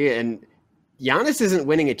 3, and Giannis isn't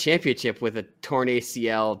winning a championship with a torn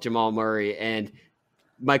ACL, Jamal Murray, and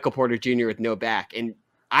Michael Porter Jr. with no back. And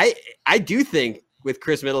I do think with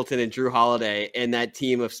Chris Middleton and Drew Holiday and that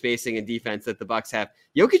team of spacing and defense that the Bucks have,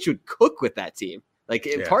 Jokic would cook with that team. Like,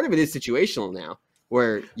 part of it is situational now,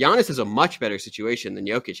 where Giannis has a much better situation than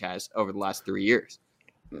Jokic has over the last 3 years.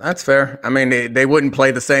 That's fair. I mean, they wouldn't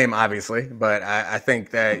play the same, obviously, but I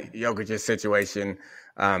think that Jokic's situation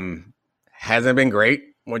hasn't been great,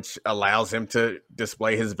 which allows him to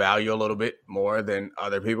display his value a little bit more than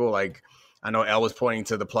other people. Like, I know Elle was pointing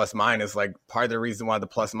to the plus minus. Like part of the reason why the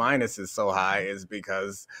plus minus is so high is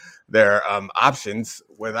because their options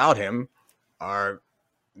without him are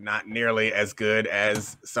not nearly as good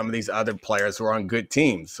as some of these other players who are on good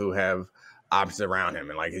teams who have options around him.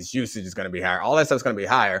 And like his usage is going to be higher. All that stuff's going to be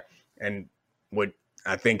higher. And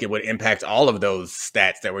I think it would impact all of those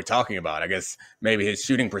stats that we're talking about. I guess maybe his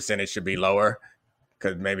shooting percentage should be lower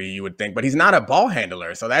because maybe you would think, but he's not a ball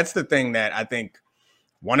handler. So that's the thing that I think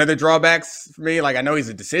one of the drawbacks for me. Like I know he's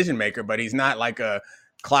a decision maker, but he's not like a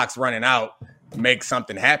clock's running out, make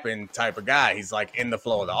something happen type of guy. He's like in the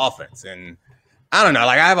flow of the offense. And I don't know,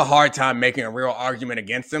 like I have a hard time making a real argument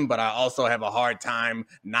against him, but I also have a hard time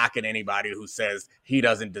knocking anybody who says he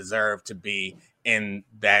doesn't deserve to be in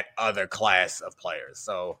that other class of players.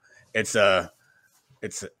 So it's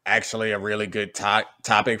actually a really good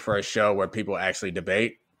topic for a show where people actually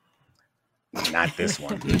debate. Not this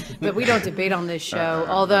one. But we don't debate on this show,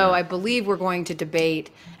 although I believe we're going to debate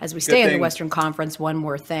as we stay in the Western Conference one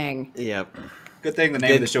more thing. Yep. Good thing the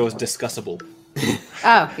name of the show is Discussable.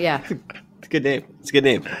 Oh, yeah. It's a good name. It's a good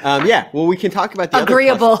name. Yeah, well, we can talk about the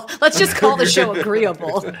Agreeable. Let's just call the show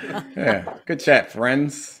Agreeable. Yeah, good chat,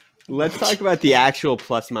 friends. Let's talk about the actual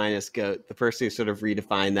plus-minus GOAT, the person who sort of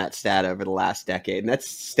redefined that stat over the last decade. And that's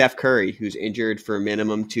Steph Curry, who's injured for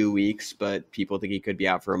minimum 2 weeks, but people think he could be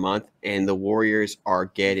out for a month. And the Warriors are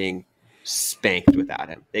getting spanked without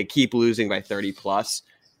him. They keep losing by 30+.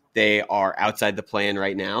 They are outside the play-in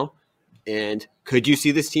right now. And could you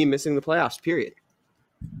see this team missing the playoffs, period?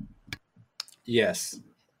 Yes.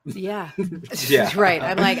 Yeah. Yeah. Right.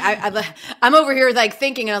 I'm like, I'm over here like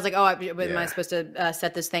thinking, and I was like, am I supposed to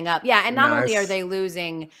set this thing up? Yeah. And not only are they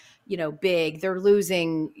losing, big, they're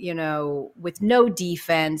losing, with no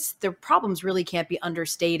defense. Their problems really can't be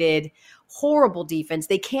understated. Horrible defense.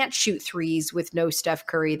 They can't shoot threes with no Steph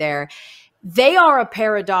Curry there. They are a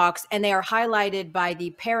paradox, and they are highlighted by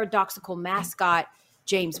the paradoxical mascot,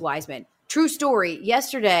 James Wiseman. True story.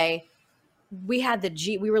 Yesterday, we had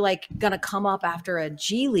we were like going to come up after a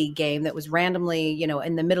G League game that was randomly,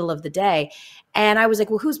 in the middle of the day. And I was like,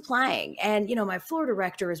 well, who's playing? And, my floor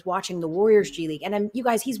director is watching the Warriors G League. And you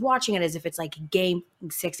guys, he's watching it as if it's like game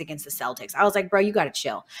 6 against the Celtics. I was like, bro, you got to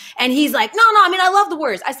chill. And he's like, no, I love the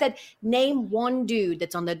Warriors. I said, name one dude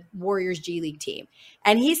that's on the Warriors G League team.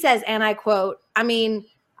 And he says, and I quote,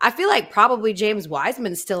 I feel like probably James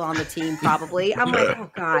Wiseman's still on the team, probably. I'm like,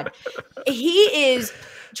 oh, God.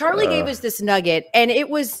 Charlie gave us this nugget, and it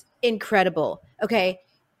was incredible. Okay.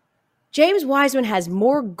 James Wiseman has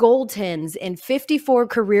more goaltends in 54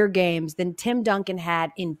 career games than Tim Duncan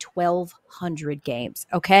had in 1,200 games.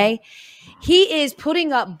 Okay. He is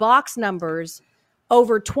putting up box numbers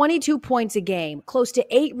over 22 points a game, close to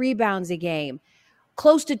 8 rebounds a game,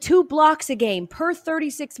 close to 2 blocks a game per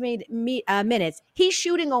 36 minutes. He's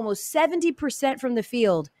shooting almost 70% from the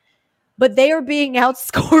field, but they are being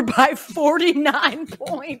outscored by 49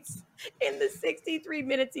 points in the 63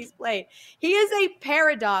 minutes he's played. He is a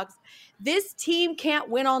paradox. This team can't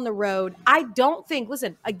win on the road. I don't think,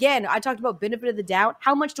 listen, again, I talked about benefit of the doubt.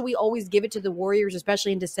 How much do we always give it to the Warriors,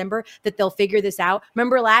 especially in December, that they'll figure this out?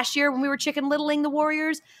 Remember last year when we were chicken littling the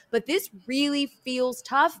Warriors? But this really feels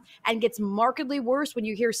tough and gets markedly worse when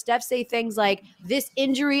you hear Steph say things like, this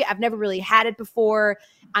injury, I've never really had it before.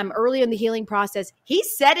 I'm early in the healing process.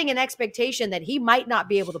 He's setting an expectation that he might not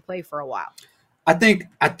be able to play for a while. I think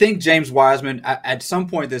James Wiseman at some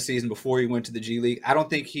point this season before he went to the G League, I don't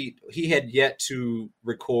think he had yet to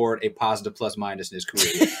record a positive plus minus in his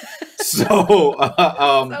career.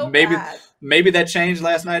 So maybe that changed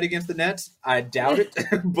last night against the Nets. I doubt it,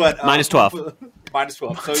 but minus 12. Minus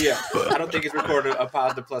 12. So yeah, I don't think he's recorded a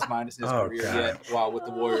positive plus minus in his career yet while with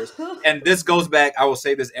the Warriors. And this goes back, I will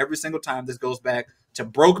say this every single time, this goes back to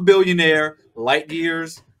broke billionaire, light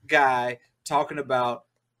years guy talking about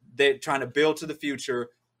they're trying to build to the future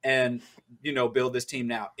and, build this team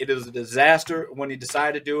now. It is a disaster when he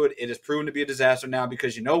decided to do it. It has proven to be a disaster now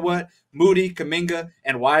because you know what? Moody, Kuminga,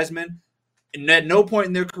 and Wiseman, at no point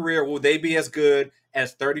in their career will they be as good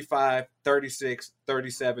as 35, 36,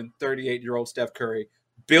 37, 38-year-old Steph Curry.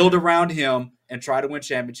 Build around him and try to win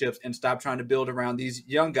championships and stop trying to build around these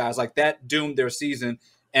young guys. Like that doomed their season.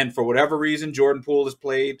 And for whatever reason, Jordan Poole has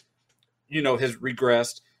played, has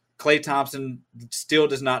regressed. Klay Thompson still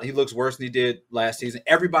does not. He looks worse than he did last season.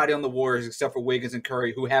 Everybody on the Warriors, except for Wiggins and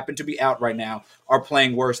Curry, who happen to be out right now, are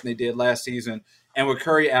playing worse than they did last season. And with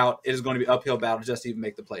Curry out, it is going to be an uphill battle just to even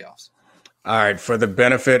make the playoffs. All right. For the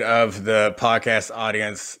benefit of the podcast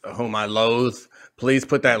audience, whom I loathe, please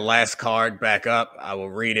put that last card back up. I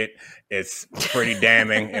will read it. It's pretty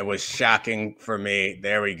damning. It was shocking for me.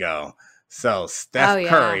 There we go. So Steph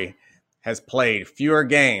Curry has played fewer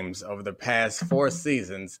games over the past 4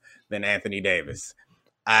 seasons than Anthony Davis.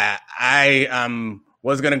 I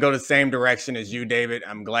was going to go the same direction as you, David.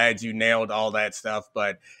 I'm glad you nailed all that stuff,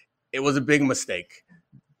 but it was a big mistake.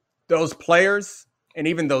 Those players and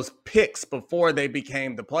even those picks before they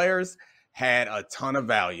became the players had a ton of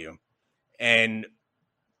value. And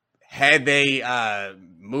had they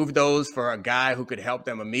moved those for a guy who could help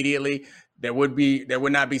them immediately, there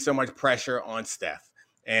would not be so much pressure on Steph.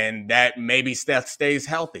 And that maybe Steph stays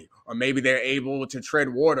healthy, or maybe they're able to tread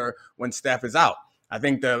water when Steph is out. I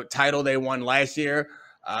think the title they won last year,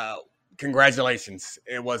 congratulations.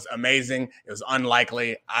 It was amazing. It was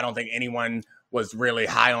unlikely. I don't think anyone was really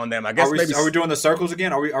high on them. I guess are we doing the circles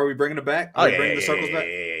again? Are we bringing it back? Bringing the circles back?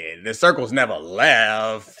 The circles never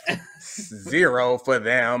left. 0 for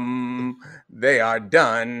them. They are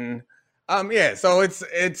done. So it's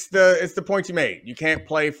the point you made. You can't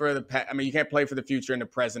play for you can't play for the future and the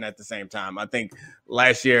present at the same time. I think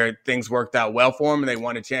last year things worked out well for them, and they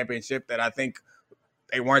won a championship that I think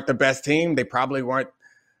they weren't the best team. They probably weren't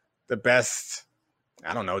the best,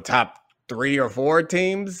 top 3 or 4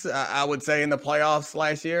 teams, I would say, in the playoffs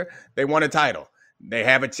last year. They won a title. They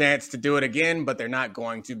have a chance to do it again, but they're not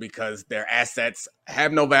going to because their assets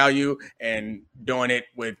have no value, and doing it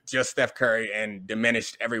with just Steph Curry and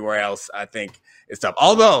diminished everywhere else, I think is tough.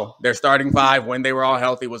 Although their starting 5, when they were all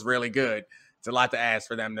healthy, was really good. It's a lot to ask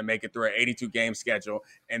for them to make it through an 82-game schedule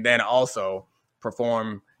and then also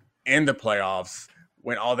perform in the playoffs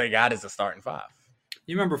when all they got is a starting 5.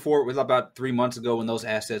 You remember it was about 3 months ago when those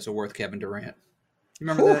assets are worth Kevin Durant. You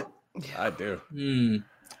remember that? I do.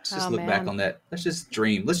 Let's just look back on that. Let's just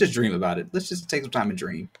dream. Let's just dream about it. Let's just take some time and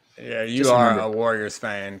dream. Yeah, you are a Warriors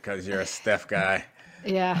fan because you're a Steph guy.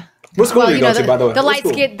 Yeah. What school do you go to, by the way?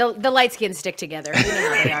 The light skin stick together. You know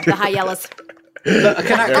how they are. The high yellows.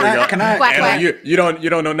 Can I? Quack. You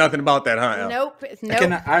don't know nothing about that, huh? Nope.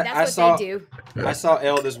 That's what they do. I saw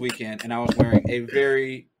Elle this weekend, and I was wearing a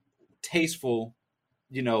very tasteful,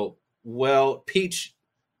 peach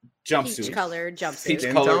jumpsuit. Peach-colored jumpsuit.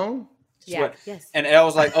 Peach-colored. Yeah. Yes. And Elle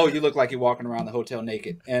was like, "Oh, you look like you're walking around the hotel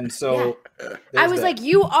naked." And so I was like,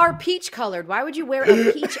 "You are peach colored. Why would you wear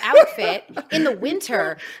a peach outfit in the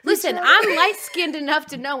winter?" Listen, I'm light skinned enough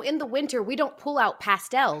to know in the winter we don't pull out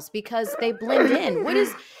pastels because they blend in.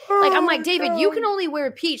 I'm like, David, you can only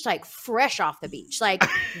wear peach like fresh off the beach, like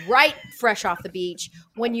right fresh off the beach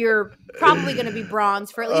when you're probably going to be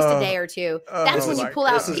bronze for at least a day or 2. That's when you pull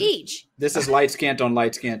out peach. This is light skint on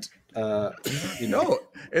light skint. No,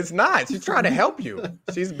 it's not. She's trying to help you.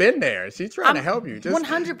 She's been there. She's trying to help you. Just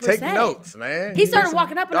 100%. Take notes, man. He started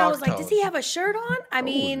walking up and I was like, does he have a shirt on? I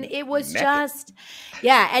mean, it was naked. Just,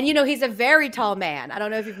 and he's a very tall man. I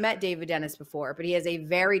don't know if you've met David Dennis before, but he is a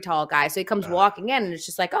very tall guy. So he comes walking in and it's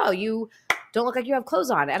just like, oh, you don't look like you have clothes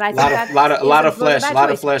on. And I think a lot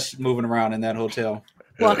of flesh moving around in that hotel.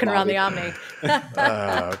 Walking around the Omni.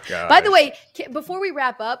 Oh, God. By the way, before we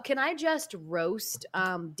wrap up, can I just roast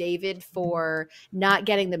David for not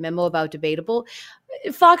getting the memo about Debatable?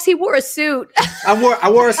 Fox, he wore a suit. I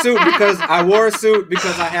wore a suit because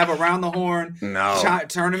I have Around the Horn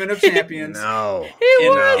Tournament of Champions. No. He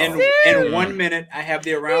wore a suit. In 1 minute, I have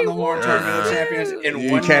the Around the Horn Tournament of Champions.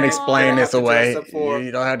 You can't explain this away.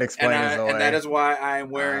 You don't have to explain this away. And that is why I am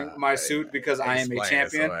wearing my suit, because I am a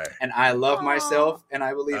champion and I love myself and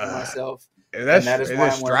I believe in myself. That is why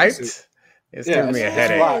I'm wearing a suit. It's giving me a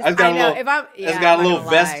headache. It's got a little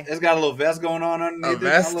vest. It's got a little vest going on underneath. A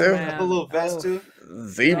vest too. A little vest too.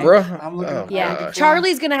 Zebra. I'm looking.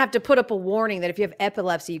 Charlie's gonna have to put up a warning that if you have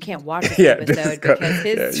epilepsy, you can't watch this episode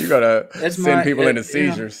because you gotta send people into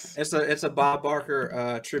seizures. It's a Bob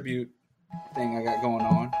Barker tribute thing I got going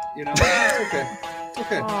on. It's okay.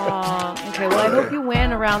 Okay. Okay. Well, I hope you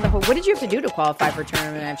win Around the Horn. What did you have to do to qualify for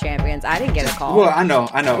Tournament of Champions? I didn't get a call. Well, I know.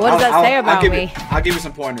 What does that say about me? I'll give you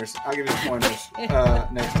some pointers.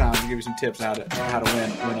 Next time. I'll give you some tips how to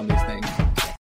win on these things.